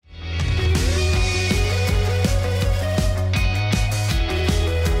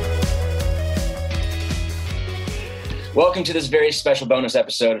Welcome to this very special bonus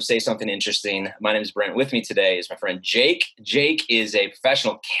episode of Say Something Interesting. My name is Brent. With me today is my friend Jake. Jake is a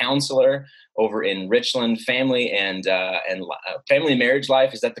professional counselor over in Richland, family and family and marriage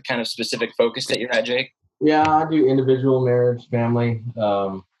life. Is that the kind of specific focus that you're at, Jake? Yeah, I do individual, marriage, family.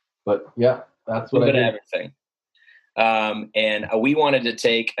 But yeah, that's what I do. Of everything. And we wanted to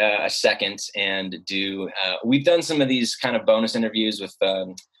take a second and do, we've done some of these kind of bonus interviews with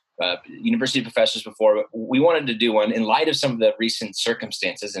university professors before, but we wanted to do one in light of some of the recent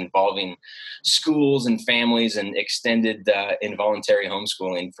circumstances involving schools and families and extended involuntary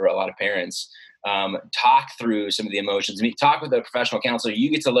homeschooling for a lot of parents. Talk through some of the emotions. Talk with a professional counselor. You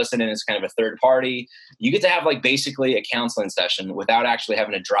get to listen in as kind of a third party. You get to have like basically a counseling session without actually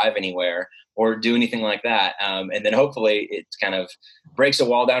having to drive anywhere or do anything like that. And then hopefully it kind of breaks a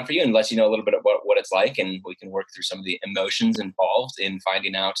wall down for you and lets you know a little bit about what it's like. And we can work through some of the emotions involved in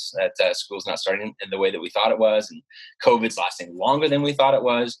finding out that school's not starting in the way that we thought it was. And COVID's lasting longer than we thought it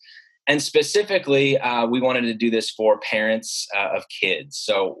was. And specifically, we wanted to do this for parents of kids.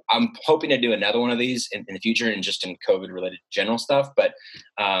 So I'm hoping to do another one of these in the future and just in COVID-related general stuff. But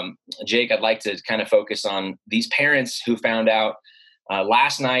Jake, I'd like to kind of focus on these parents who found out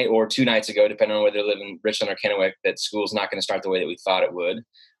last night or 2 nights ago, depending on whether they live in Richland or Kennewick, that school's not going to start the way that we thought it would.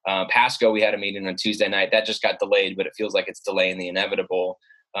 Pasco, we had a meeting on Tuesday night. That just got delayed, but it feels like it's delaying the inevitable.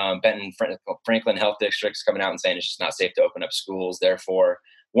 Benton Franklin Health District's coming out and saying it's just not safe to open up schools. Therefore,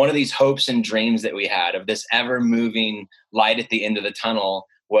 one of these hopes and dreams that we had of this ever-moving light at the end of the tunnel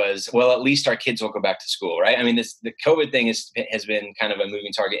was, well, at least our kids will go back to school, right? I mean, the COVID thing has been kind of a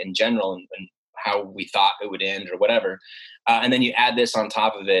moving target in general and how we thought it would end or whatever. And then you add this on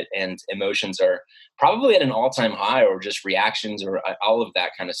top of it and emotions are probably at an all-time high or just reactions or all of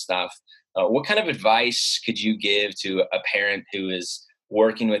that kind of stuff. What kind of advice could you give to a parent who is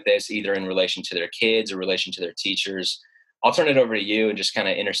working with this, either in relation to their kids or relation to their teachers? I'll turn it over to you and just kind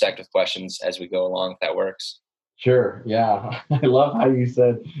of intersect with questions as we go along, if that works. Sure. Yeah. I love how you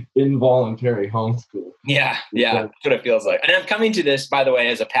said involuntary homeschool. Yeah. That's what it feels like. And I'm coming to this, by the way,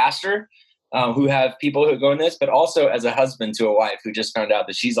 as a pastor who have people who go in this, but also as a husband to a wife who just found out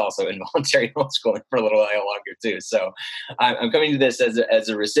that she's also involuntary homeschooling for a little while longer too. So I'm coming to this as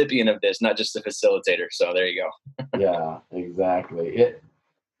a recipient of this, not just a facilitator. So there you go. Yeah, exactly.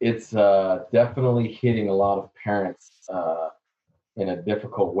 It's definitely hitting a lot of parents in a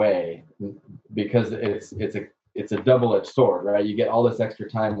difficult way because it's a double-edged sword, right? You get all this extra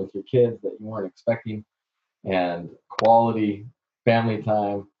time with your kids that you weren't expecting and quality family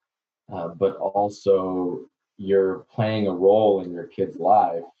time, but also you're playing a role in your kid's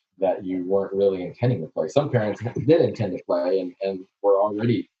life that you weren't really intending to play. Some parents did intend to play and were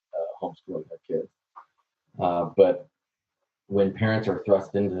already homeschooling their kids. But when parents are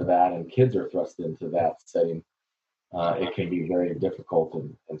thrust into that and kids are thrust into that setting, it can be very difficult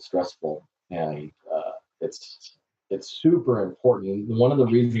and stressful. And it's super important. One of the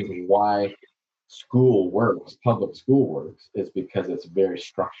reasons why public school works, is because it's very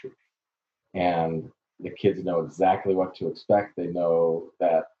structured. And the kids know exactly what to expect. They know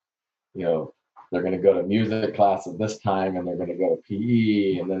that, they're going to go to music class at this time and they're going to go to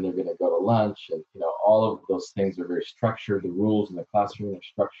PE and then they're going to go to lunch. And, all of those things are very structured. The rules in the classroom are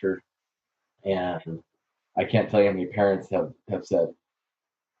structured. And I can't tell you how many parents have said,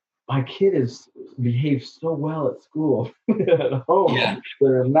 my kid behaves so well at school. At home, yeah.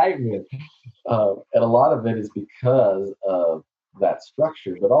 They're a nightmare. And a lot of it is because of that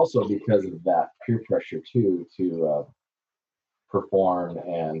structure, but also because of that peer pressure too, to perform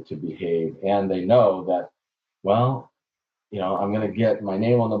and to behave. And they know that, well, I'm going to get my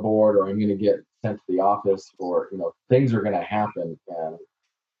name on the board, or I'm going to get sent to the office, or, things are going to happen, and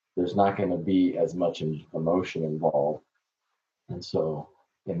there's not going to be as much emotion involved. And so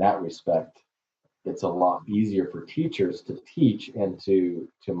in that respect, it's a lot easier for teachers to teach and to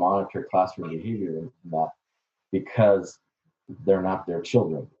monitor classroom behavior in that, because they're not their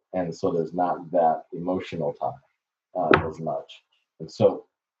children. And so there's not that emotional time as much. And so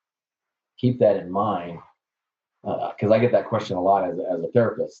keep that in mind, because I get that question a lot as a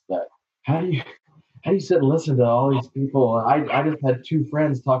therapist, that how do you sit and listen to all these people? I just had 2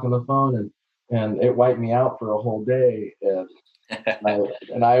 friends talk on the phone and it wiped me out for a whole day.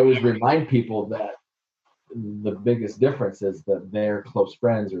 And I always remind people that the biggest difference is that they're close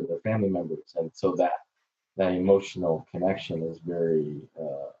friends or their family members. And so that emotional connection is very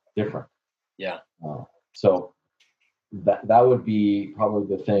different. Yeah. So that would be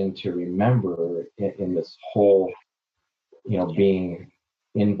probably the thing to remember in this whole, being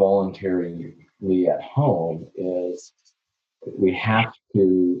involuntarily at home, is we have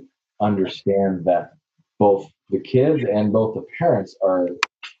to understand that both the kids and both the parents are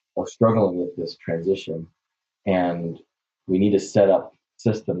struggling with this transition, and we need to set up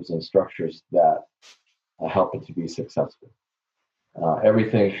systems and structures that help it to be successful.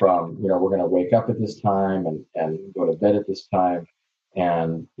 Everything from, we're going to wake up at this time and go to bed at this time,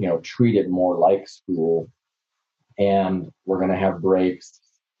 and treat it more like school, and we're going to have breaks,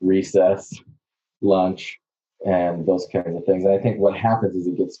 recess, lunch, and those kinds of things. And I think what happens is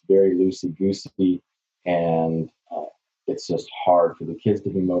it gets very loosey goosey, and it's just hard for the kids to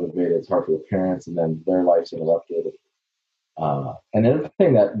be motivated. It's hard for the parents, and then their life's interrupted. And the other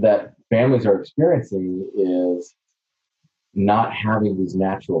thing that families are experiencing is not having these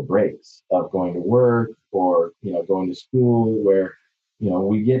natural breaks of going to work or going to school, where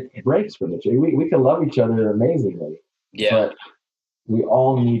we get breaks from each other. We can love each other amazingly, but we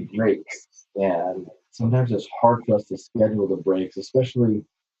all need breaks, and sometimes it's hard for us to schedule the breaks, especially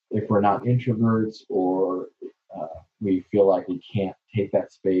if we're not introverts, or we feel like we can't take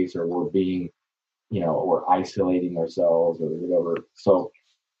that space, or we're being we're isolating ourselves or whatever. So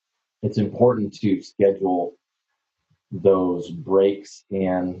it's important to schedule those breaks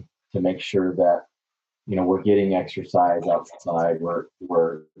in to make sure that we're getting exercise outside,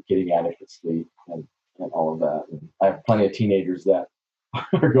 we're getting adequate sleep, and all of that. And I have plenty of teenagers that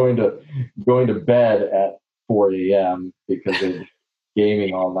are going to bed at 4 a.m. because they're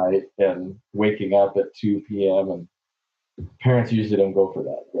gaming all night and waking up at 2 p.m. and parents usually don't go for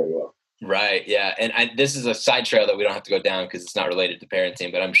that very well. Right. Yeah. And this is a side trail that we don't have to go down because it's not related to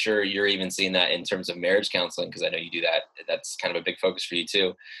parenting, but I'm sure you're even seeing that in terms of marriage counseling, because I know you do that. That's kind of a big focus for you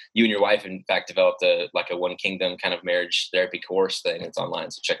too. You and your wife, in fact, developed a One Kingdom kind of marriage therapy course thing. It's online.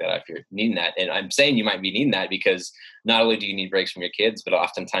 So check that out if you're needing that. And I'm saying you might be needing that because not only do you need breaks from your kids, but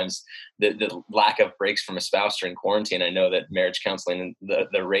oftentimes the lack of breaks from a spouse during quarantine. I know that marriage counseling and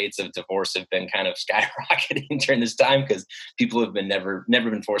the rates of divorce have been kind of skyrocketing during this time because people have been never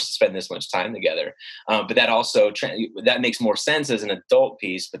been forced to spend this much time together. But that also that makes more sense as an adult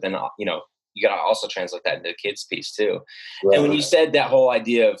piece. But then you got to also translate that into the kids piece too. Right. And when you said that whole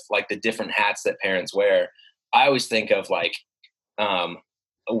idea of like the different hats that parents wear, I always think of like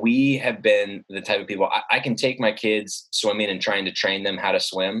we have been the type of people I can take my kids swimming and trying to train them how to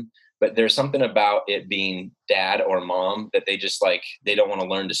swim. But there's something about it being dad or mom that they just they don't want to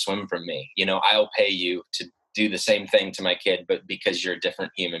learn to swim from me. I'll pay you to do the same thing to my kid, but because you're a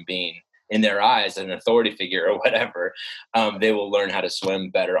different human being in their eyes, an authority figure or whatever, they will learn how to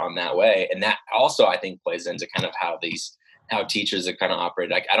swim better on that way. And that also, I think, plays into kind of how teachers are kind of operate.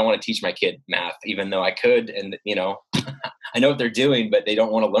 Like, I don't want to teach my kid math, even though I could. And, I know what they're doing, but they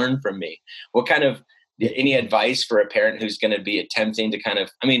don't want to learn from me. What kind of, any advice for a parent who's going to be attempting to kind of,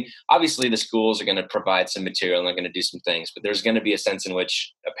 obviously the schools are going to provide some material and they're going to do some things, but there's going to be a sense in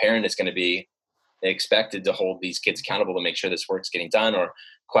which a parent is going to be expected to hold these kids accountable to make sure this work's getting done, or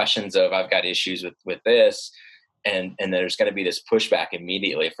questions of, I've got issues with this. And there's going to be this pushback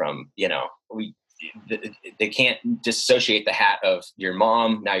immediately from, they can't disassociate the hat of your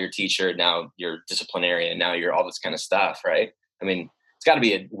mom, now your teacher, now your disciplinarian, now you're all this kind of stuff. Right. It's got to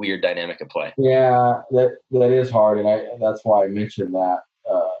be a weird dynamic at play. Yeah, that is hard. And that's why I mentioned that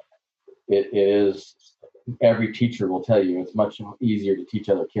it is, every teacher will tell you it's much easier to teach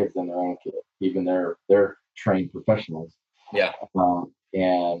other kids than their own kid, even they're trained professionals. Yeah.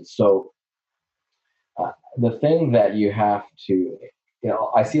 And so the thing that you have to,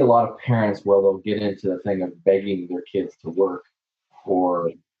 I see a lot of parents where they'll get into the thing of begging their kids to work,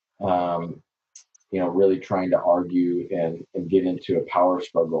 or really trying to argue and get into a power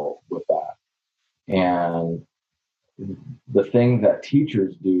struggle with that. And the thing that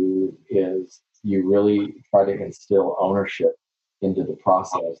teachers do is you really try to instill ownership into the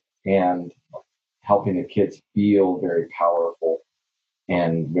process and helping the kids feel very powerful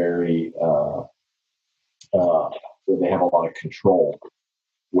and very where they have a lot of control,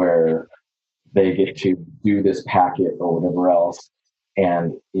 where they get to do this packet or whatever else.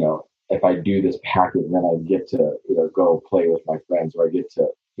 And, if I do this packet, then I get to, go play with my friends, or I get to,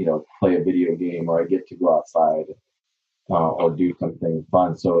 play a video game, or I get to go outside or do something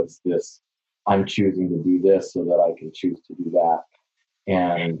fun. So it's this, I'm choosing to do this so that I can choose to do that.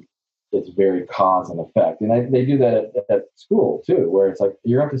 And it's very cause and effect. And they do that at school too, where it's like,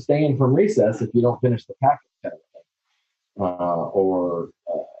 you have to stay in from recess if you don't finish the packet kind of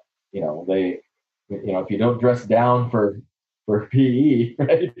thing. If you don't dress down for PE,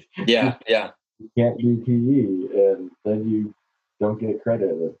 right? Yeah. You can't do PE, and then you don't get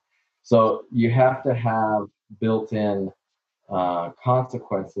credit. So you have to have built-in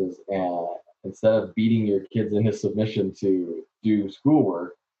consequences, and instead of beating your kids into submission to do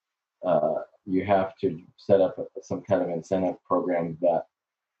schoolwork, you have to set up some kind of incentive program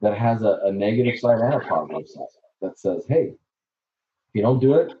that has a negative side and a positive side that says, hey, if you don't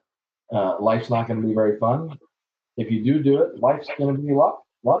do it, life's not going to be very fun. If you do it, life's going to be a lot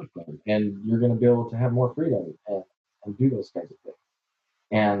of fun, and you're going to be able to have more freedom and do those kinds of things.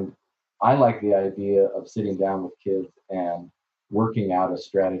 And I like the idea of sitting down with kids and working out a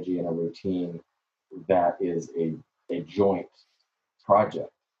strategy and a routine that is a joint project.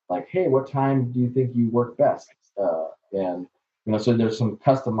 Like, hey, what time do you think you work best? And so there's some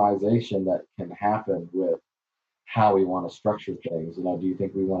customization that can happen with how we want to structure things. Do you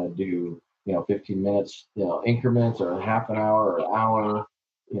think we want to do 15 minutes increments, or half an hour, or an hour?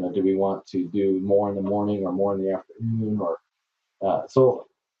 Do we want to do more in the morning or more in the afternoon? Or so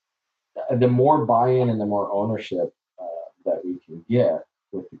the more buy-in and the more ownership that we can get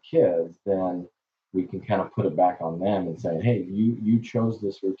with the kids, then we can kind of put it back on them and say, hey, you chose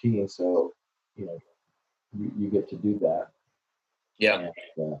this routine, so you get to do that. Yeah.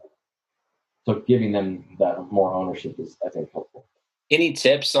 And, so giving them that more ownership is, I think, helpful. Any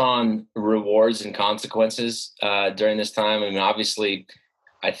tips on rewards and consequences during this time? I mean, obviously,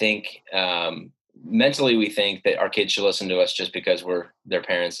 I think mentally we think that our kids should listen to us just because we're their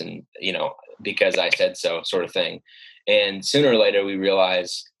parents and, because I said so, sort of thing. And sooner or later, we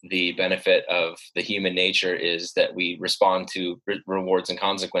realize the benefit of the human nature is that we respond to rewards and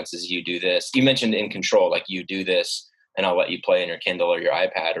consequences. You do this. You mentioned in control, like you do this, and I'll let you play on your Kindle or your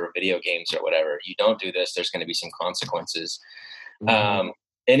iPad or video games or whatever. You don't do this, there's going to be some consequences. Mm-hmm.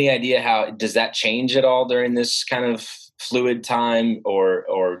 Any idea how does that change at all during this kind of fluid time,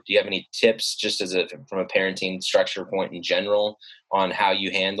 or do you have any tips just from a parenting structure point in general on how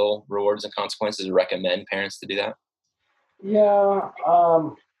you handle rewards and consequences, or recommend parents to do that? Yeah,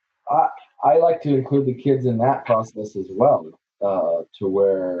 I like to include the kids in that process as well, to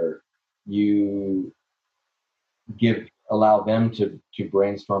where you allow them to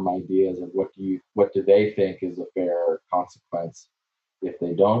brainstorm ideas of what do they think is a fair consequence if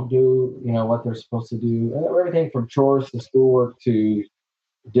they don't do what they're supposed to do, and everything from chores to schoolwork to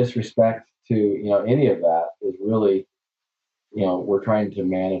disrespect to any of that is really we're trying to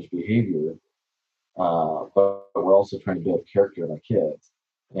manage behavior, but we're also trying to build character in our kids,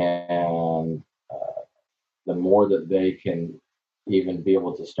 and the more that they can even be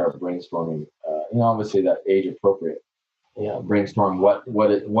able to start brainstorming, obviously that age appropriate, brainstorm what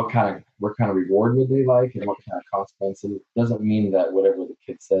kind of reward would they like and what kind of consequence. And it doesn't mean that whatever the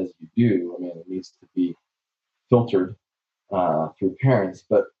kid says you do. I mean, it needs to be filtered through parents.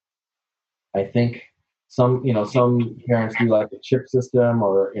 But I think some parents do like a chip system,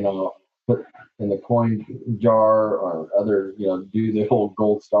 or put in the coin jar, or other do the whole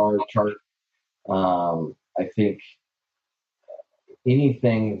gold star chart. I think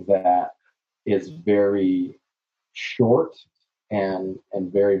anything that is very short and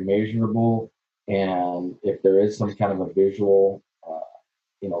very measurable, and if there is some kind of a visual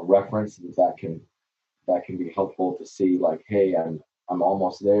reference that can be helpful to see, like, hey, I'm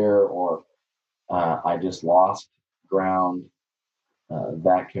almost there, or I just lost ground,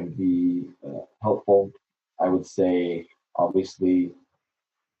 that can be helpful. I would say, obviously,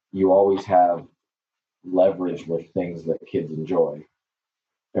 you always have leverage with things that kids enjoy.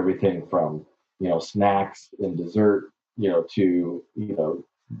 Everything from snacks and dessert, to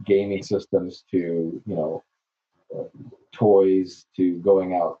gaming systems, to toys, to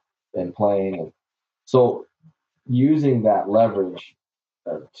going out and playing. And so using that leverage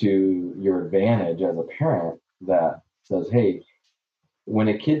to your advantage as a parent, that says, hey, when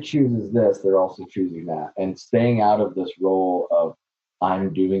a kid chooses this, they're also choosing that, and staying out of this role of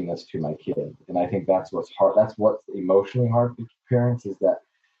I'm doing this to my kid. And I think that's what's hard. That's what's emotionally hard for parents, is that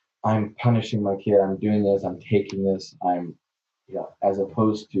I'm punishing my kid. I'm doing this. I'm taking this. As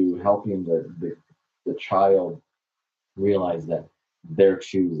opposed to helping the child realize that they're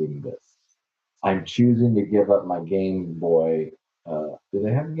choosing this. I'm choosing to give up my Game Boy. Do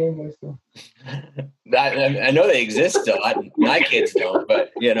they have a Game Boy still? I know they exist still. My kids don't,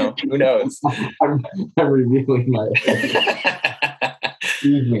 but who knows? I'm revealing my.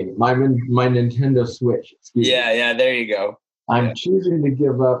 Excuse me, my Nintendo Switch. Yeah, there you go. I'm choosing to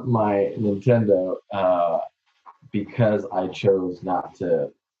give up my Nintendo because I chose not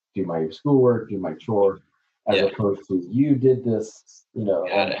to do my schoolwork, do my chore, as opposed to you did this.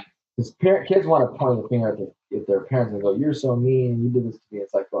 Because kids want to point the finger at their parents and go, "You're so mean. You did this to me."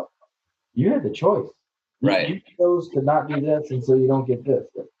 It's like, well, you had the choice. Right. You chose to not do this, and so you don't get this.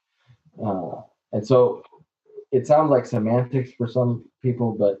 And so it sounds like semantics for some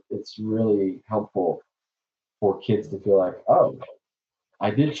people, but it's really helpful for kids to feel like, oh, I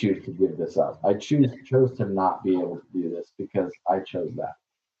did choose to give this up. I chose to not be able to do this because I chose that.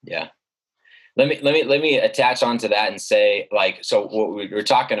 Yeah. Let me attach onto that and say, like, so what we're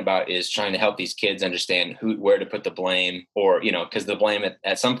talking about is trying to help these kids understand where to put the blame, or, because the blame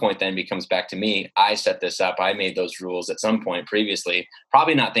at some point then becomes back to me. I set this up. I made those rules at some point previously,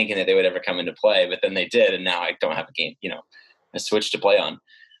 probably not thinking that they would ever come into play, but then they did. And now I don't have a game, a switch to play on.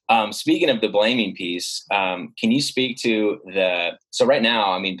 Speaking of the blaming piece, can you speak to so right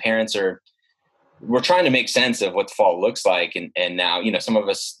now, I mean, we're trying to make sense of what the fall looks like. And now, some of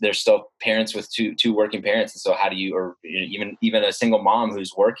us, there's still parents with two working parents. And so how do you, or even a single mom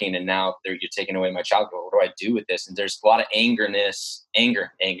who's working, and now you're taking away my child. What do I do with this? And there's a lot of angerness.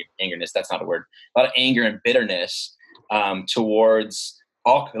 That's not a word. A lot of anger and bitterness towards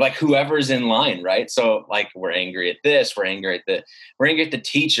all, like, whoever's in line, right? So, like, we're angry at this, we're angry at the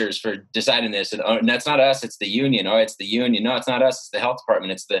teachers for deciding this, and that's not us, it's the union. Oh, it's the union. No, it's not us, it's the health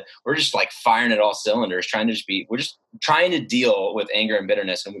department. We're just like firing at all cylinders, we're just trying to deal with anger and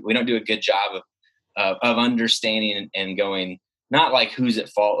bitterness, and we don't do a good job of understanding and going, not like who's at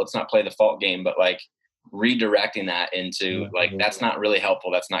fault. Let's not play the fault game, but like redirecting that into like, that's not really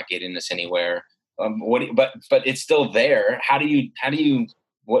helpful. That's not getting us anywhere. But it's still there. How do you,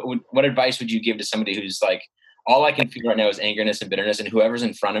 what advice would you give to somebody who's like, all I can feel right now is angerness and bitterness, and whoever's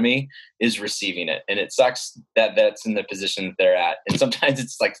in front of me is receiving it. And it sucks that that's in the position that they're at. And sometimes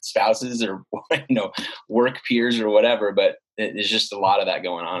it's like spouses or, work peers or whatever, but there's just a lot of that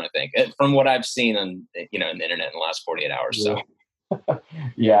going on, I think, from what I've seen on, in the internet in the last 48 hours. So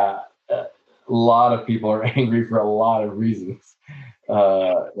yeah, a lot of people are angry for a lot of reasons.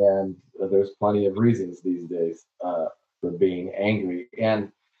 And there's plenty of reasons these days for being angry.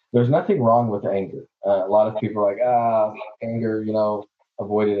 And there's nothing wrong with anger. A lot of people are like, anger,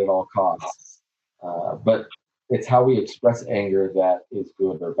 avoid it at all costs. But it's how we express anger that is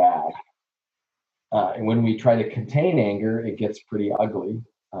good or bad. And when we try to contain anger, it gets pretty ugly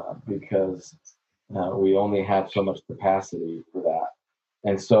because we only have so much capacity for that.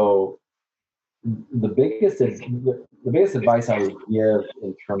 And so the biggest advice I would give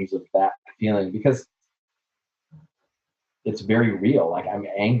in terms of that feeling, because it's very real. Like, I'm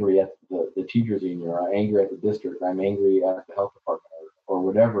angry at the teachers union, or I'm angry at the district, or I'm angry at the health department, or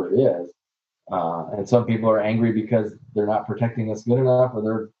whatever it is. And some people are angry because they're not protecting us good enough, or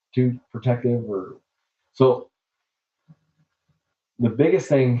they're too protective, or so. The biggest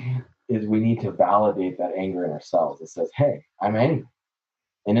thing is we need to validate that anger in ourselves. It says, hey, I'm angry,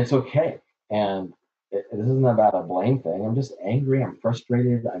 and it's okay. And this isn't about a blame thing. I'm just angry. I'm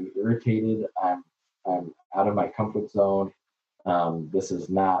frustrated. I'm irritated. I'm out of my comfort zone. This is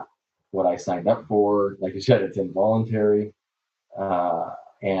not what I signed up for. Like you said, it's involuntary.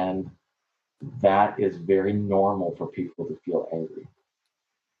 And that is very normal for people to feel angry.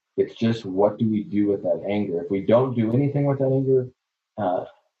 It's just, what do we do with that anger? If we don't do anything with that anger,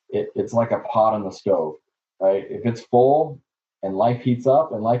 it's like a pot on the stove, right? If it's full and life heats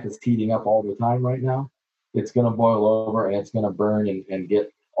up, and life is heating up all the time right now, it's going to boil over, and it's going to burn and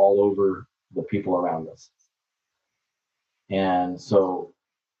get all over the people around us. And so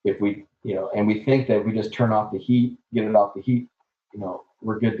if we, and we think that if we just turn off the heat, get it off the heat,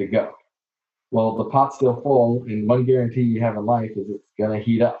 we're good to go. Well, the pot's still full, and one guarantee you have in life is it's going to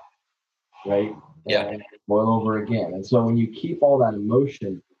heat up, right? Yeah. And boil over again. And so when you keep all that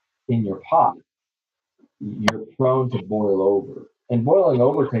emotion in your pot, you're prone to boil over. And boiling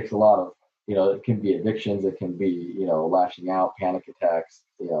over takes a lot of, it can be addictions, it can be, lashing out, panic attacks,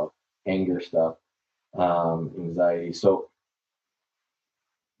 anger stuff, anxiety. So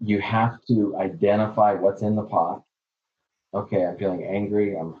you have to identify what's in the pot. Okay, I'm feeling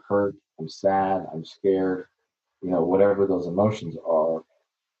angry, I'm hurt, I'm sad, I'm scared, whatever those emotions are.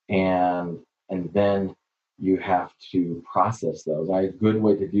 And then you have to process those. A good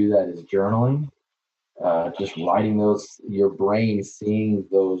way to do that is journaling. Just writing your brain seeing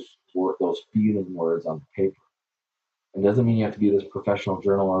those feeling words on paper. It doesn't mean you have to be this professional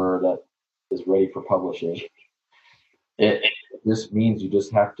journaler that is ready for publishing. It just means you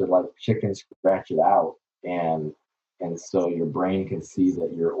just have to, like, chicken scratch it out, and so your brain can see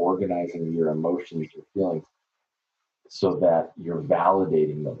that you're organizing your emotions, your feelings, so that you're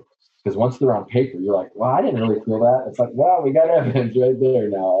validating those. Because once they're on paper, you're like, well, I didn't really feel that. It's like, wow, we got evidence right there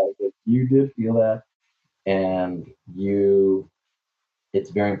now. You did feel that. And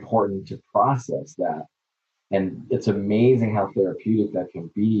it's very important to process that. And it's amazing how therapeutic that can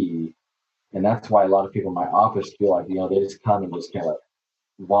be. And that's why a lot of people in my office feel like, they just come and just kind of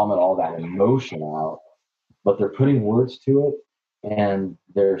vomit all that emotion out, but they're putting words to it, and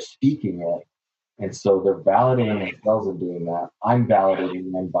they're speaking it, And so they're validating themselves in doing that. I'm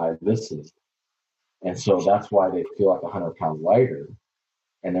validating them by this is. And so that's why they feel like 100 pounds lighter,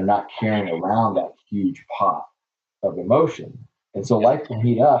 and they're not carrying around that huge pot of emotion. And so life can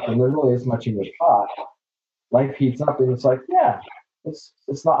heat up, and there really isn't much in your pot. Life heats up, and it's like, yeah, it's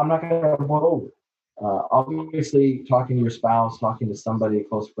not. I'm not going to boil over. Obviously, talking to your spouse, talking to somebody, a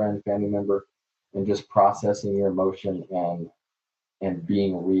close friend, family member, and just processing your emotion and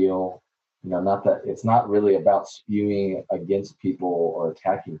being real. Not that it's not really about spewing against people or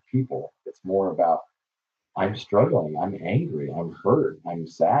attacking people. It's more about I'm struggling, I'm angry, I'm hurt, I'm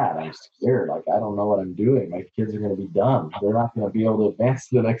sad, I'm scared. Like I don't know what I'm doing. My kids are going to be dumb. They're not going to be able to advance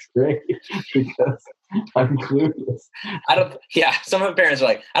to the next grade because I'm clueless. Yeah, some of the parents are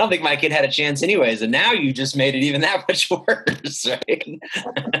like, I don't think my kid had a chance anyways. And now you just made it even that much worse, right?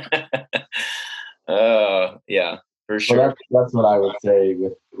 Yeah, for sure. Well, that's what I would say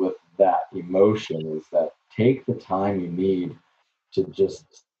with that emotion is that take the time you need to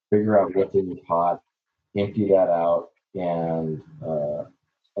just figure out what's in your pot, empty that out, and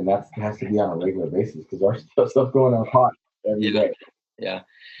that has to be on a regular basis because our stuff going in our pot every day. Yeah.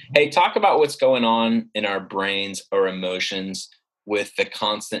 Hey, talk about what's going on in our brains or emotions with the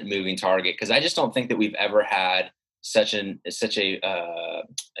constant moving target. Because I just don't think that we've ever had such a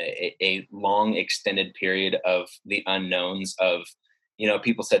long extended period of the unknowns of,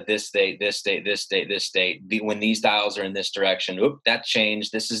 people said this date, this date, this date, this date. When these dials are in this direction, oop, that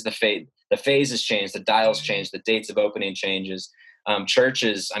changed. This is the phase. The phase has changed. The dials changed. The dates of opening changes.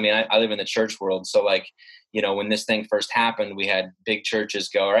 Churches. I mean, I live in the church world, so like, when this thing first happened, we had big churches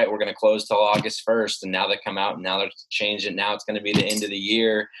go, all right, we're going to close till August 1st. And now they come out and now they're changing. Now it's going to be the end of the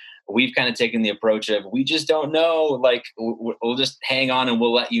year. We've kind of taken the approach of, we just don't know. Like, we'll just hang on and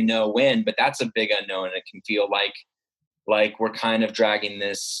we'll let you know when. But that's a big unknown. And it can feel like we're kind of dragging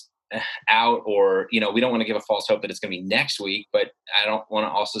this out, or, we don't want to give a false hope that it's going to be next week, but I don't want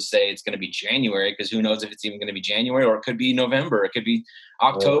to also say it's going to be January, because who knows if it's even going to be January, or it could be November, it could be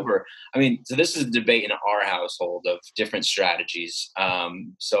October. I mean, so this is a debate in our household of different strategies.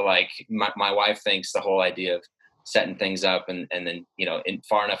 So like my wife thinks the whole idea of setting things up and then, in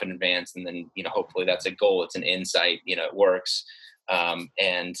far enough in advance. And then, hopefully that's a goal. It's an insight, it works.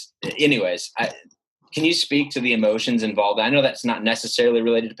 And anyways, can you speak to the emotions involved? I know that's not necessarily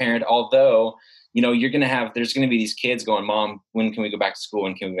related to parent, although, there's going to be these kids going, Mom, when can we go back to school?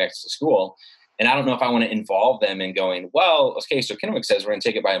 When can we go back to school? And I don't know if I want to involve them in going, well, okay, so Kennewick says we're going to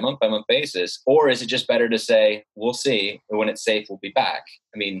take it by a month basis, or is it just better to say, we'll see, when it's safe, we'll be back?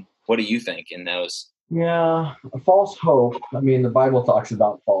 I mean, what do you think in those? Yeah, a false hope. I mean, the Bible talks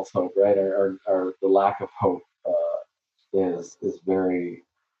about false hope, right? Or the lack of hope is very,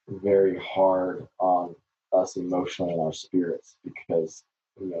 very hard on us emotionally and our spirits, because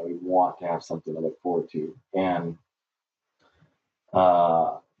we want to have something to look forward to, and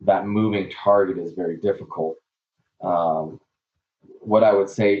that moving target is very difficult. What I would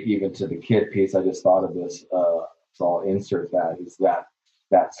say, even to the kid piece, I just thought of this, so I'll insert that, is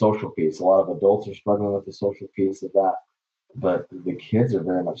that social piece. A lot of adults are struggling with the social piece of that, but the kids are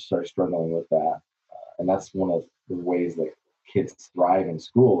very much struggling with that. And that's one of the ways that kids thrive in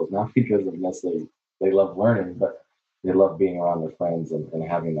school, is not because of necessarily they love learning, but they love being around their friends and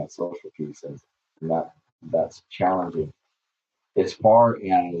having that social piece. And that's challenging. As far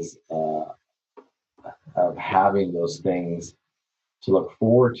as of having those things to look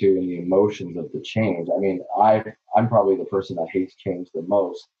forward to and the emotions of the change. I mean, I'm probably the person that hates change the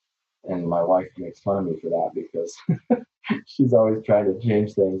most, and my wife makes fun of me for that, because she's always trying to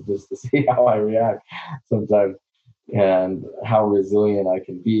change things just to see how I react sometimes and how resilient I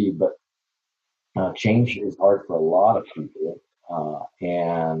can be. But change is hard for a lot of people,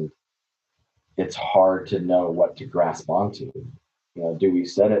 and it's hard to know what to grasp onto. Do we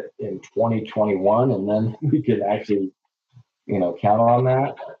set it in 2021 and then we can actually, count on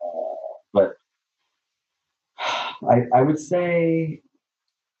that? But I would say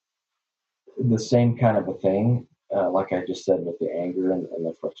the same kind of a thing, like I just said with the anger and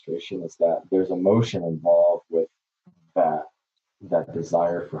the frustration, is that there's emotion involved with that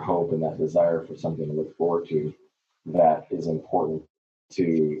desire for hope and that desire for something to look forward to, that is important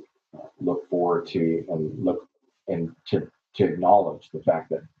to look forward to and look and to acknowledge the fact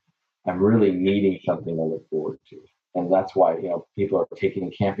that I'm really needing something to look forward to. And that's why, people are taking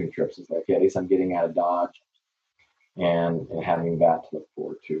camping trips. It's like, okay, at least I'm getting out of Dodge and having that to look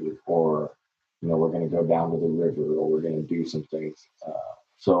forward to. Or, we're going to go down to the river, or we're going to do some things.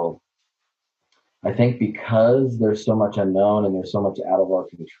 So I think because there's so much unknown and there's so much out of our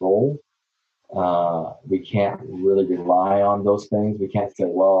control, we can't really rely on those things. We can't say,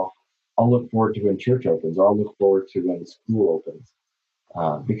 well, I'll look forward to when church opens, or I'll look forward to when school opens,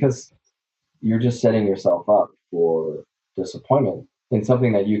 because you're just setting yourself up for disappointment in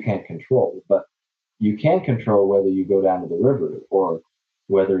something that you can't control. But you can control whether you go down to the river or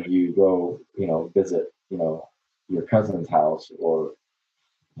whether you go, visit, your cousin's house, or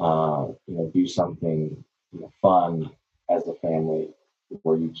do something, fun as a family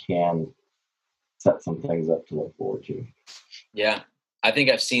where you can set some things up to look forward to. Yeah. I think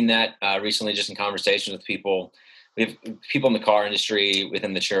I've seen that recently just in conversations with people. We have people in the car industry,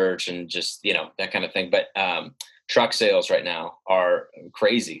 within the church, and just, that kind of thing. But truck sales right now are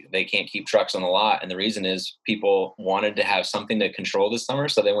crazy. They can't keep trucks on the lot. And the reason is people wanted to have something to control this summer.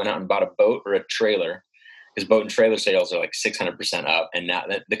 So they went out and bought a boat or a trailer, because boat and trailer sales are like 600% up. And now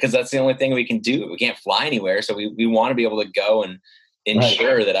because that's the only thing we can do. We can't fly anywhere. So we want to be able to go and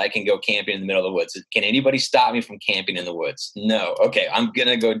ensure that I can go camping in the middle of the woods. Can anybody stop me from camping in the woods? No. Okay. I'm going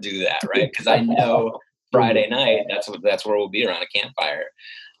to go do that. Right. Because I know Friday night, that's where we'll be, around a campfire.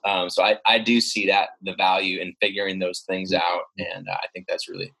 So I do see that, the value in figuring those things out. And I think that's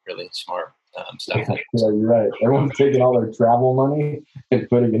really, really smart stuff. Yeah, you're right. Everyone's taking all their travel money and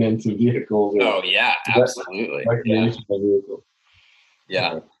putting it into vehicles. Oh yeah, absolutely. Vehicles.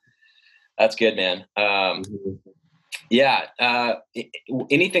 Yeah. That's good, man. Yeah.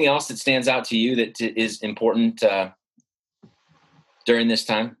 Anything else that stands out to you that is important during this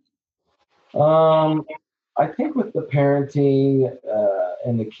time? I think with the parenting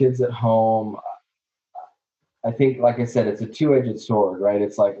and the kids at home, I think, like I said, it's a two-edged sword, right?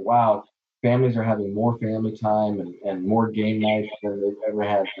 It's like, wow, families are having more family time and more game nights than they've ever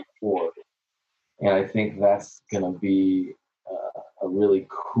had before. And I think that's going to be a really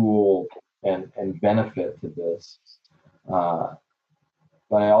cool and benefit to this. But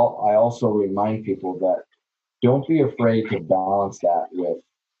I also remind people that don't be afraid to balance that with,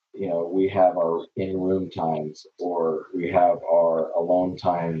 we have our in-room times, or we have our alone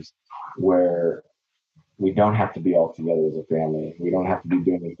times where we don't have to be all together as a family. We don't have to be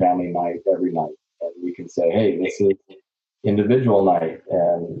doing a family night every night. And we can say, hey, this is individual night,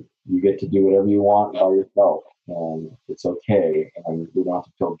 and you get to do whatever you want by yourself, and it's okay. And we don't have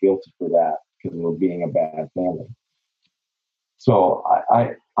to feel guilty for that because we're being a bad family. So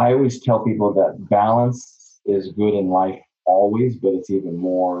I always tell people that balance is good in life always, but it's even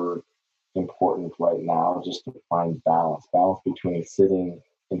more important right now just to find balance between sitting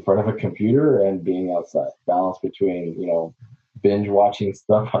in front of a computer and being outside, balance between, binge watching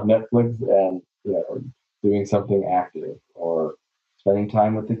stuff on Netflix and, doing something active, or spending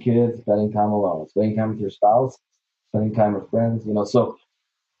time with the kids, spending time alone, spending time with your spouse, spending time with friends, so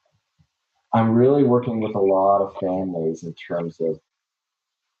I'm really working with a lot of families in terms of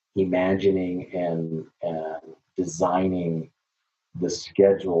imagining and designing the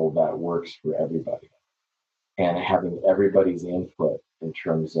schedule that works for everybody, and having everybody's input in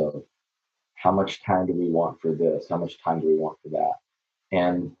terms of how much time do we want for this, how much time do we want for that,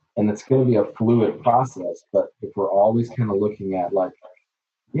 and it's going to be a fluid process. But if we're always kind of looking at, like,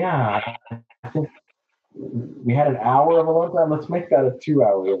 yeah, I think we had an hour of alone time, let's make that a 2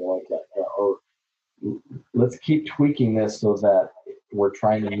 hour of alone time, or let's keep tweaking this so that we're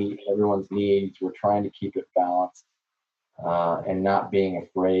trying to meet everyone's needs, we're trying to keep it balanced, and not being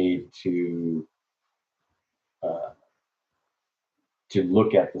afraid to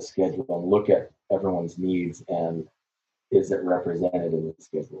look at the schedule and look at everyone's needs, and is it represented in the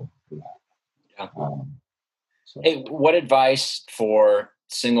schedule? Yeah. Hey, what advice for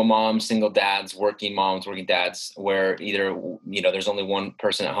single moms, single dads, working moms, working dads, where either, there's only one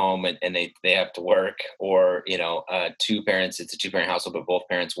person at home and they have to work, or, two parents, it's a two-parent household, but both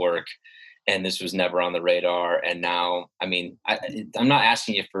parents work, and this was never on the radar. And now, I'm not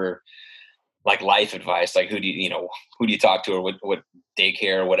asking you for like life advice, like who do you talk to, or what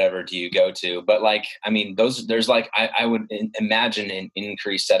daycare or whatever do you go to? But there's like, I would imagine an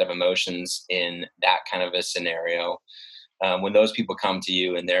increased set of emotions in that kind of a scenario. When those people come to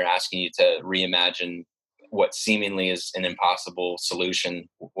you and they're asking you to reimagine what seemingly is an impossible solution,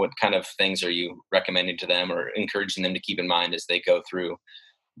 what kind of things are you recommending to them or encouraging them to keep in mind as they go through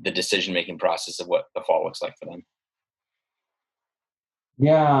the decision-making process of what the fall looks like for them?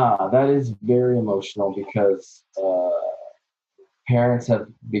 Yeah, that is very emotional because parents have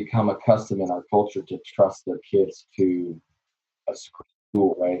become accustomed in our culture to trust their kids to a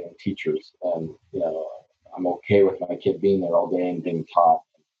school, right, and teachers. And, I'm okay with my kid being there all day and being taught.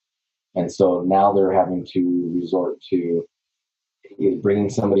 And so now they're having to resort to bringing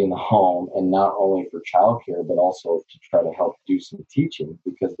somebody in the home, and not only for childcare, but also to try to help do some teaching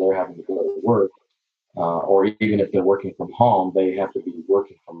because they're having to go to work or even if they're working from home, they have to be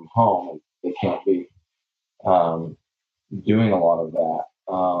working from home, and they can't be doing a lot of that.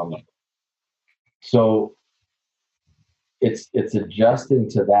 So it's adjusting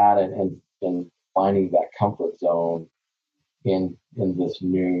to that, and finding that comfort zone in this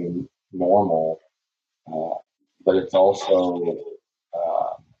new normal. But it's also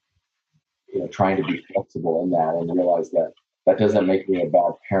trying to be flexible in that, and realize that that doesn't make me a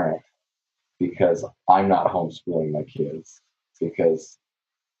bad parent because I'm not homeschooling my kids, because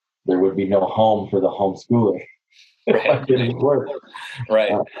there would be no home for the homeschooling. If I didn't work.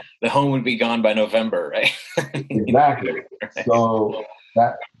 Right. The home would be gone by November, right? Exactly. Right. So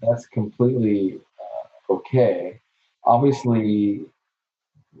that's completely okay. Obviously,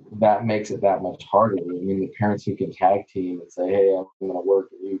 that makes it that much harder. I mean, the parents who can tag team and say, "Hey, I'm going to work,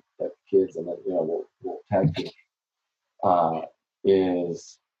 and you have kids, and then we'll tag team,"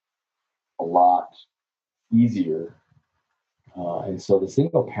 is a lot easier. And so the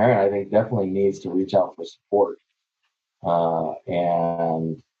single parent, I think, definitely needs to reach out for support,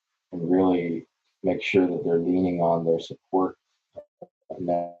 and really make sure that they're leaning on their support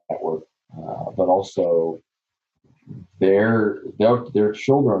network, but also their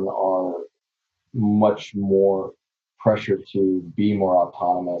children are much more pressured to be more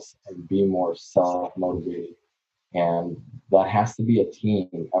autonomous and be more self-motivated, and that has to be a team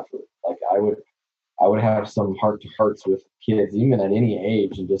effort. Like I would have some heart-to-hearts with kids, even at any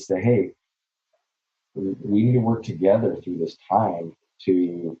age, and just say, "Hey, we need to work together through this time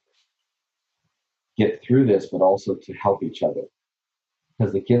to get through this, but also to help each other."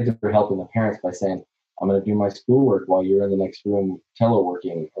 Because the kids are helping the parents by saying, "I'm going to do my schoolwork while you're in the next room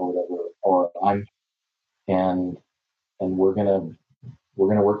teleworking or whatever," or and we're gonna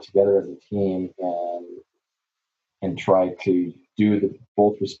work together as a team, and try to do the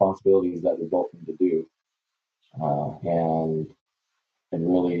both responsibilities that we both need to do, and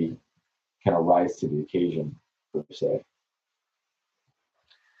really kind of rise to the occasion, per se.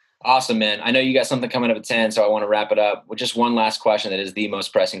 Awesome, man. I know you got something coming up at 10, so I want to wrap it up with just one last question that is the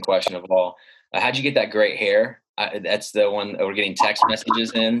most pressing question of all. How'd you get that great hair? That's the one that we're getting text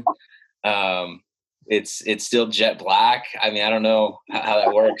messages in. It's still jet black. I mean, I don't know how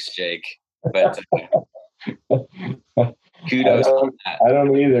that works, Jake, but kudos on that. I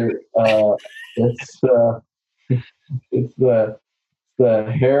don't either. It's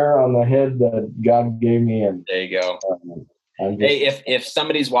the hair on the head that God gave me, and there you go. Hey, if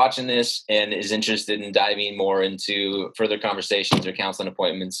somebody's watching this and is interested in diving more into further conversations or counseling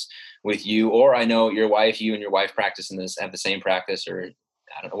appointments with you, or I know you and your wife practice in this, have the same practice, or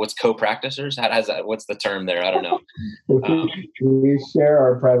I don't know, what's co-practicers? What's the term there? I don't know. We share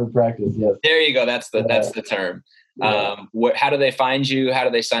our private practice. Yes. There you go. That's the term. Yeah. How do they find you? How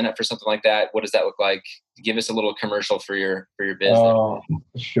do they sign up for something like that? What does that look like? Give us a little commercial for your business. Oh,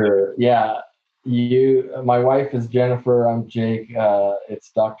 sure. Yeah. My wife is Jennifer. I'm Jake.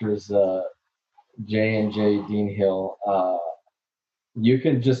 It's Doctors J&J Dean Hill. You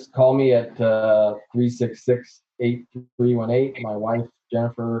can just call me at 366-8318. My wife,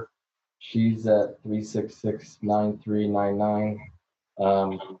 Jennifer, she's at 366-9399.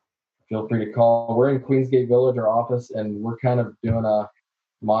 Feel free to call. We're in Queensgate Village, our office, and we're kind of doing a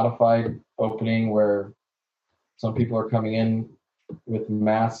modified opening where some people are coming in with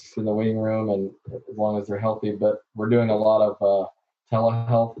masks in the waiting room, and as long as they're healthy. But we're doing a lot of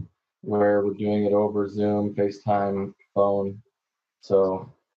telehealth, where we're doing it over Zoom, FaceTime, phone.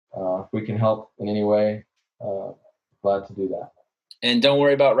 So if we can help in any way, glad to do that. And don't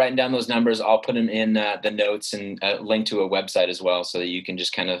worry about writing down those numbers. I'll put them in the notes, and link to a website as well, so that you can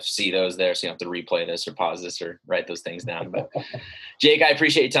just kind of see those there. So you don't have to replay this or pause this or write those things down. But Jake, I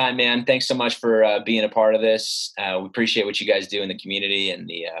appreciate your time, man. Thanks so much for being a part of this. We appreciate what you guys do in the community, and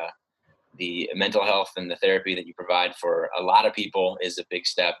the mental health and the therapy that you provide for a lot of people is a big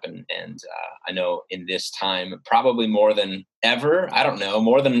step. And I know in this time, probably more than ever, I don't know,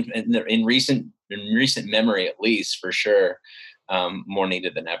 more than in recent memory, at least, for sure. More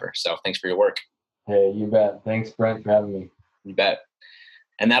needed than ever. So thanks for your work. Hey, you bet. Thanks, Brent, for having me. You bet.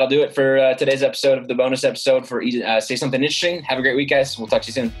 And that'll do it for today's episode of the bonus episode for Say Something Interesting. Have a great week, guys. We'll talk to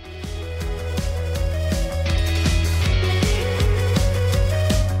you soon.